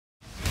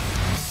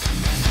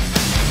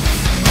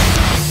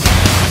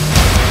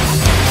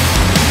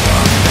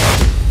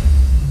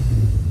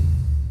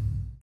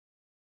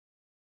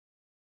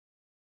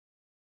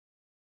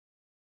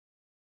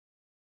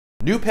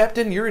Noopept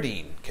and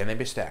Uridine, can they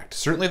be stacked?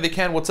 Certainly they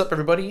can. What's up,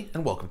 everybody?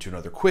 And welcome to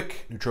another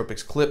quick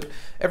Nootropics clip.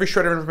 Every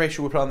shred of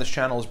information we put on this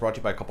channel is brought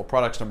to you by a couple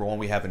products. Number one,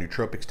 we have a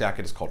nootropic stack.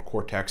 It is called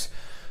Cortex.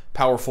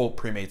 Powerful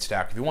pre-made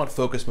stack. If you want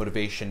focus,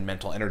 motivation,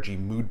 mental energy,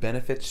 mood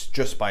benefits,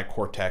 just buy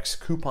Cortex.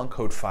 Coupon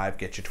code 5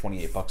 gets you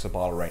 28 bucks a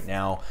bottle right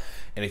now.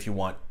 And if you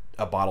want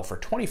a bottle for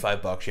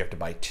 25 bucks, you have to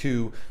buy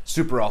two.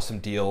 Super awesome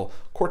deal.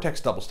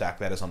 Cortex double stack,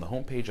 that is on the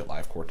homepage at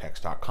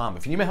livecortex.com.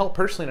 If you need my help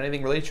personally on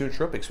anything related to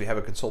nootropics, we have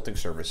a consulting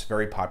service,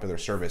 very popular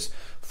service.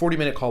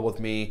 40-minute call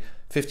with me,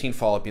 15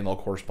 follow-up email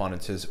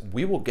correspondences.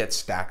 We will get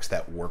stacks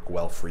that work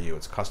well for you.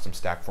 It's custom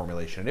stack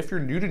formulation. And if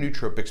you're new to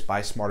nootropics,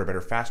 buy Smarter,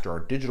 Better, Faster,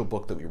 our digital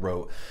book that we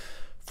wrote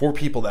for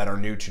people that are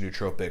new to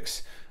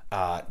nootropics.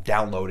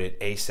 Download it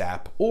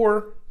ASAP,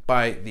 or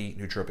buy the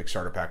Nootropics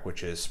Starter Pack,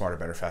 which is Smarter,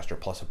 Better, Faster,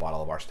 plus a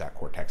bottle of our stack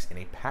Cortex in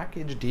a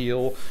package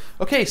deal.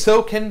 Okay,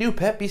 so can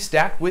Noopept be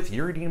stacked with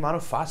uridine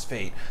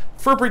monophosphate?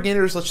 For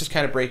beginners, let's just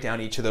kind of break down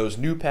each of those.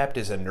 Noopept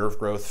is a nerve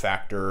growth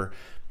factor,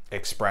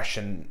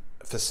 expression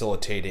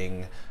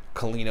facilitating,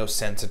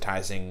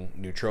 cholinosensitizing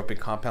nootropic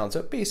compound.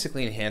 So it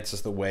basically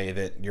enhances the way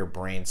that your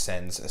brain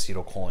sends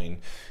acetylcholine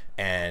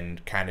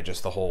and kind of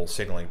just the whole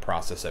signaling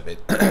process of it.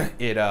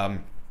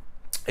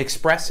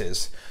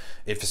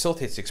 It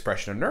facilitates the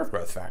expression of nerve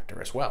growth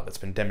factor as well. That's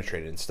been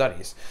demonstrated in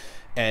studies.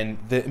 And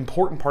the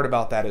important part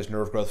about that is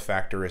nerve growth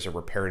factor is a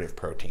reparative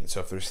protein. So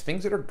if there's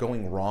things that are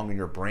going wrong in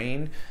your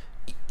brain,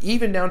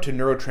 even down to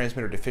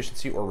neurotransmitter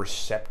deficiency or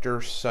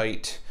receptor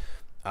site,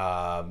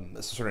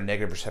 sort of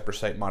negative receptor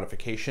site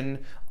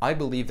modification, I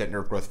believe that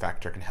nerve growth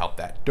factor can help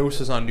that.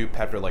 Doses on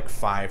Noopept are like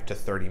 5 to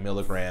 30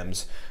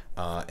 milligrams,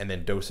 and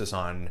then doses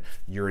on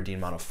uridine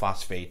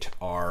monophosphate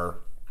are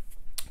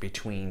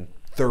between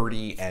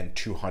 30 and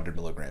 200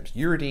 milligrams.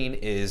 Uridine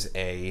is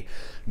a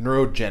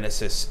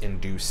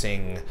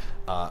neurogenesis-inducing,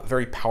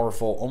 very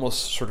powerful,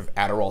 almost sort of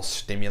Adderall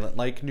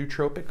stimulant-like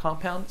nootropic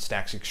compound. It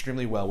stacks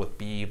extremely well with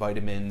B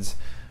vitamins,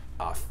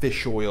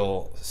 fish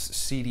oil,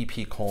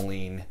 CDP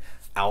choline,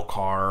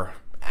 Alcar,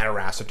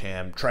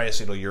 ataracetam,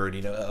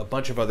 triacetyluridine, a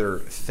bunch of other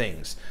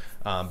things.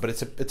 But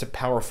it's a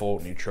powerful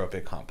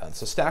nootropic compound.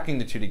 So stacking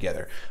the two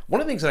together. One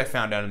of the things that I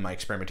found out in my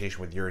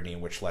experimentation with uridine,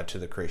 which led to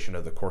the creation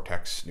of the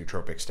Cortex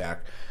nootropic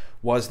stack,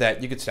 was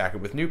that you could stack it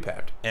with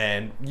Noopept.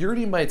 And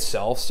uridine by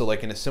itself, so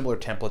like in a similar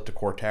template to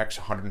Cortex,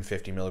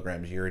 150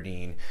 milligrams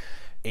uridine,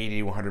 80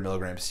 to 100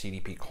 milligrams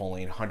CDP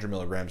choline, 100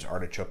 milligrams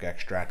artichoke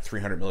extract,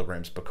 300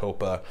 milligrams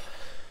bacopa.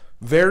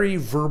 Very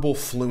verbal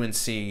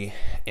fluency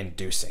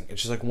inducing.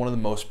 It's just like one of the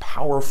most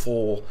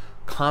powerful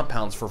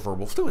compounds for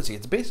verbal fluency.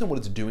 It's based on what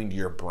it's doing to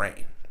your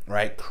brain,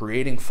 right?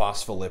 Creating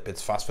phospholipids,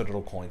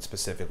 phosphatidylcholine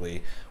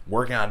specifically,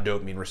 working on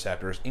dopamine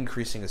receptors,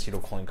 increasing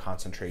acetylcholine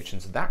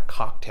concentrations. That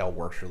cocktail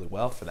works really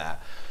well for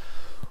that.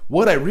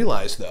 What I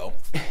realized though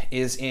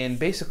is in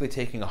basically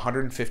taking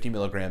 150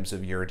 milligrams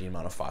of uridine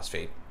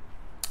monophosphate,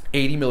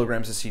 80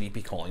 milligrams of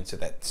CDP choline, so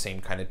that same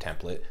kind of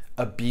template,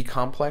 a B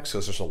complex, so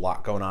there's a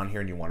lot going on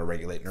here and you want to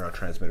regulate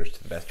neurotransmitters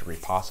to the best degree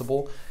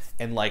possible,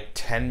 and like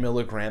 10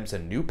 milligrams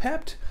of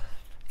Noopept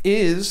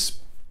is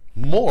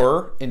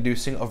more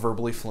inducing a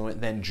verbally fluent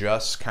than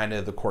just kind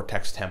of the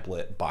Cortex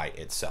template by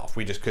itself.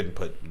 We just couldn't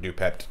put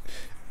Noopept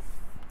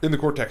in the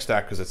Cortex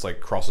stack because it's like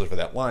crosses over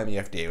that line. The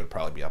FDA would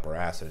probably be up our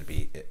ass and it'd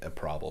be a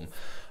problem.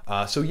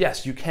 So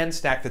yes, you can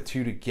stack the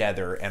two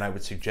together, and I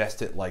would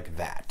suggest it like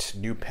that.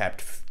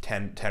 Noopept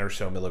 10 or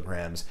so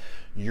milligrams,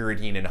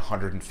 uridine in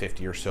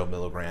 150 or so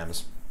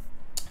milligrams.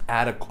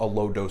 Add a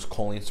low dose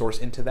choline source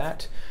into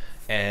that,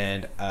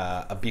 and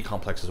a B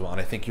complex as well. And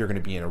I think you're going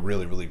to be in a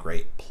really, really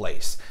great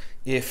place.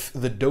 If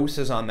the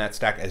doses on that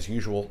stack, as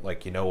usual,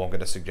 like I'm going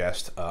to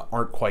suggest,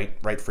 aren't quite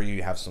right for you,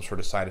 you have some sort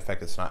of side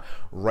effect that's not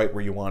right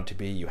where you want it to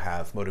be, you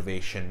have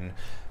motivation,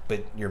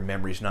 but your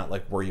memory's not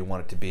like where you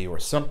want it to be or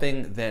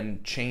something,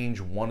 then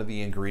change one of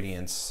the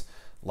ingredients.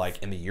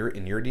 Like in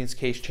uridine's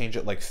case, change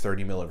it like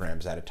 30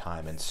 milligrams at a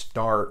time and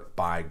start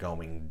by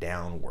going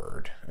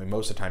downward. I mean,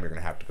 most of the time you're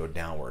going to have to go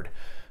downward.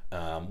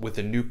 With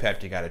the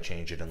Noopept, you got to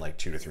change it in like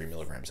 2 to 3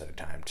 milligrams at a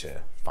time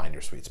to find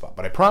your sweet spot.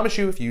 But I promise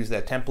you, if you use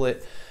that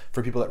template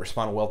for people that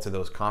respond well to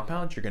those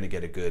compounds, you're going to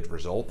get a good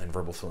result, and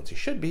verbal fluency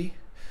should be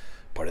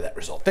part of that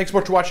result. Thanks so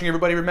much for watching,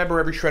 everybody.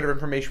 Remember, every shred of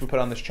information we put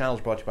on this channel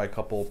is brought to you by a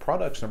couple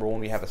products. Number one,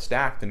 we have a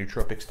stack, the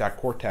Nootropics stack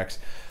Cortex.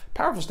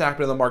 Powerful stack,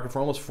 been on the market for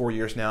almost 4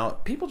 years now.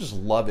 People just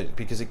love it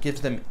because it gives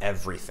them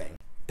everything.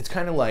 It's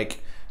kind of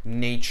like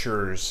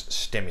nature's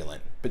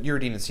stimulant, but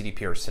uridine and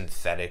CDP are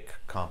synthetic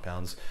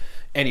compounds.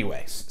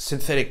 Anyway,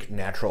 synthetic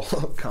natural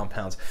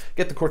compounds.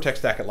 Get the Cortex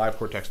stack at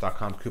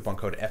livecortex.com. Coupon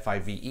code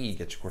FIVE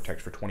gets your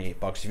Cortex for 28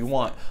 bucks. If you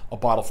want a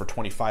bottle for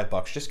 25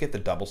 bucks, just get the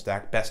double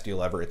stack. Best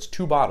deal ever. It's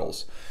 2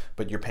 bottles,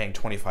 but you're paying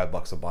 25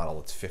 bucks a bottle.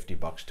 It's 50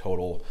 bucks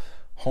total.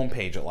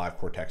 Homepage at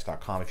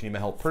livecortex.com. If you need my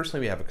help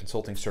personally, we have a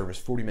consulting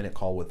service, 40-minute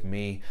call with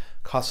me,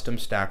 custom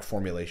stack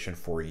formulation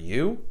for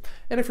you.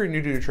 And if you're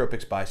new to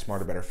nootropics, buy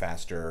Smarter, Better,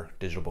 Faster,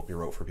 digital book we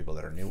wrote for people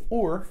that are new,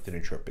 or the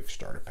Nootropics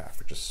Starter Pack,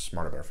 which is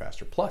Smarter, Better,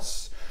 Faster,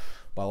 plus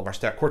by all of our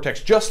staff.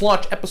 Cortex just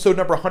launched episode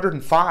number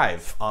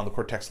 105 on the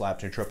Cortex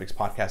Labs Nootropics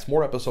podcast.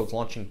 More episodes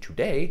launching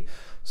today,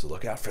 so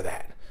look out for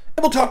that.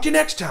 And we'll talk to you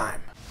next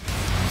time.